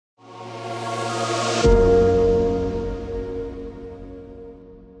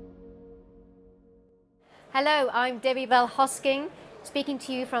Hello, I'm Debbie Hosking, speaking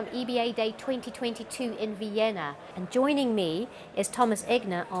to you from EBAday 2022 in Vienna. And joining me is Thomas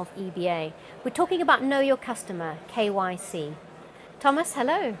Egner of EBAday. We're talking about Know Your Customer, KYC. Thomas,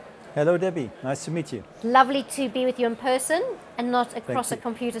 hello. Hello, Debbie. Nice to meet you. Lovely to be with you in person and not across a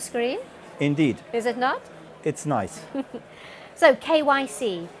computer screen. Indeed. Is it not? It's nice. So,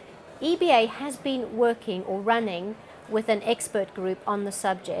 KYC. EBAday has been working or running with an expert group on the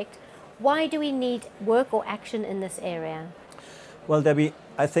subject. Why do we need work or action in this area? Well, Debbie,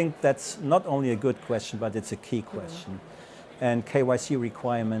 I think that's not only a good question, but it's a key question. And KYC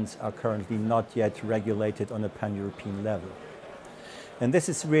requirements are currently not yet regulated on a pan-European level. And this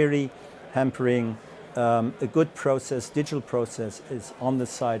is really hampering a good process. Digital process is on the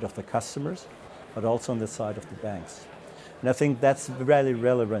side of the customers, but also on the side of the banks. And I think that's very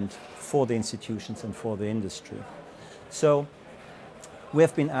relevant for the institutions and for the industry. So we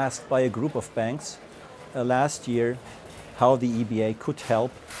have been asked by a group of banks last year how the EBA could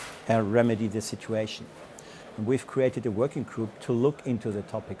help and remedy the situation. And we've created a working group to look into the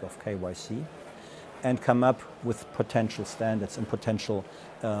topic of KYC and come up with potential standards and potential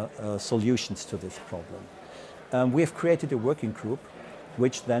solutions to this problem. We have created a working group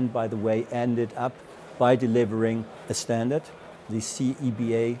which then, by the way, ended up by delivering a standard, the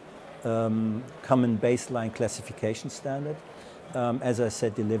EBA Common Baseline Classification Standard, as I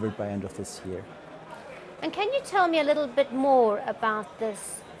said, delivered by end of this year. And can you tell me a little bit more about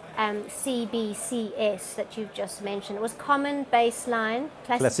this CBCS that you've just mentioned? It was Common Baseline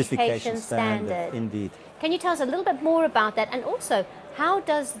Classification Standard. Indeed. Can you tell us a little bit more about that? And also, how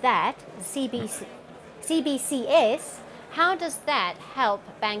does that, CBCS, how does that help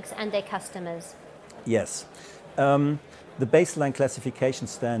banks and their customers? Yes. The Baseline Classification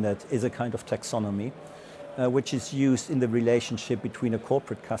Standard is a kind of taxonomy which is used in the relationship between a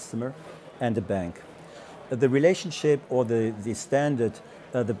corporate customer and a bank. The relationship or the standard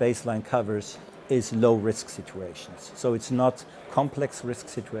the baseline covers is low risk situations. So it's not complex risk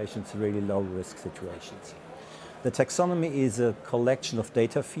situations, it's really low risk situations. The taxonomy is a collection of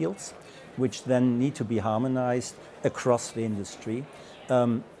data fields which then need to be harmonized across the industry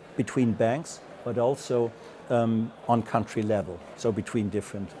between banks, but also on country level, so between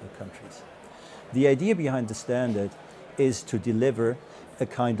different countries. The idea behind the standard is to deliver a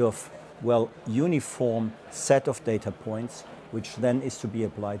kind of, uniform set of data points, which then is to be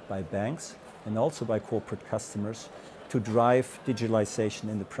applied by banks and also by corporate customers to drive digitalization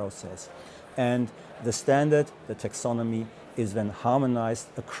in the process. And the standard, the taxonomy, is then harmonized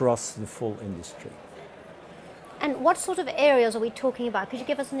across the full industry. And what sort of areas are we talking about? Could you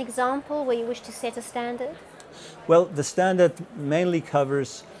give us an example where you wish to set a standard? Well, the standard mainly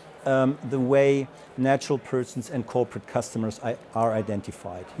covers the way natural persons and corporate customers are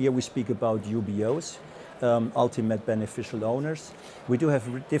identified. Here we speak about UBOs, ultimate beneficial owners. We do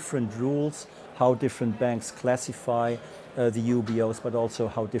have different rules how different banks classify the UBOs, but also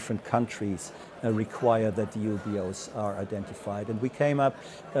how different countries require that the UBOs are identified. And we came up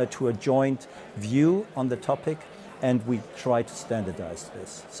to a joint view on the topic, and we try to standardize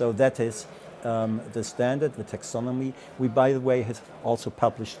this. So that is the standard, the taxonomy. We, by the way, have also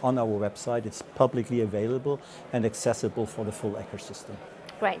published on our website. It's publicly available and accessible for the full ecosystem.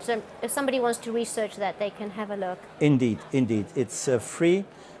 Great. So if somebody wants to research that, they can have a look. Indeed, indeed. It's free,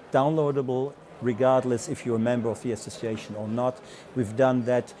 downloadable, regardless if you're a member of the association or not. We've done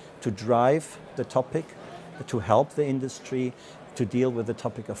that to drive the topic, to help the industry, to deal with the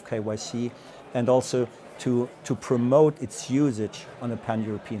topic of KYC, and also to promote its usage on a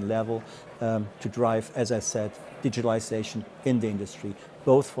pan-European level, to drive, as I said, digitalization in the industry,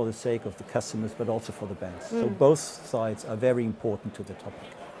 both for the sake of the customers but also for the banks. So both sides are very important to the topic.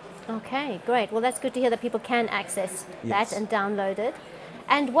 Okay, great. Well, that's good to hear that people can access Yes. that and download it.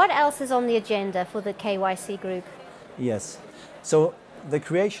 And what else is on the agenda for the KYC group? Yes. So the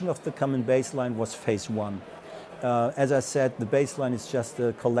creation of the common baseline was phase one. As I said, the baseline is just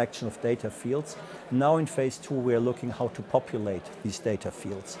a collection of data fields. Now in phase two, we are looking how to populate these data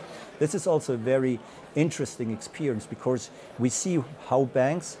fields. This is also a very interesting experience because we see how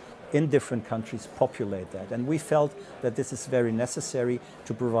banks in different countries populate that. And we felt that this is very necessary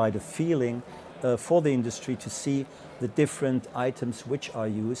to provide a feeling for the industry to see the different items which are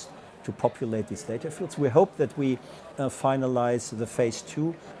used to populate these data fields. We hope that we finalize the phase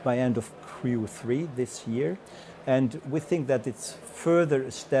two by end of Q3 this year. And we think that it's further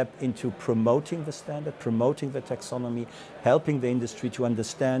a step into promoting the standard, promoting the taxonomy, helping the industry to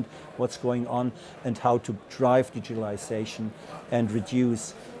understand what's going on and how to drive digitalization and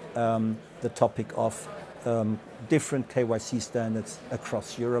reduce the topic of different KYC standards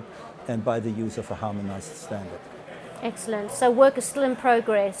across Europe and by the use of a harmonized standard. Excellent. So work is still in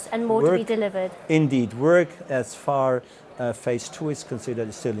progress and more to be delivered. Indeed, work as far phase 2 is considered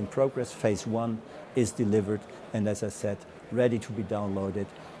is still in progress. Phase 1 is delivered and, as I said, ready to be downloaded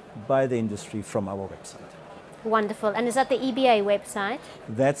by the industry from our website. Wonderful. And is that the EBA website?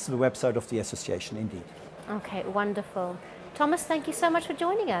 That's the website of the association, indeed. Okay, wonderful. Thomas, thank you so much for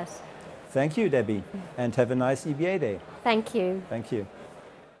joining us. Thank you, Debbie, and have a nice EBA day. Thank you. Thank you.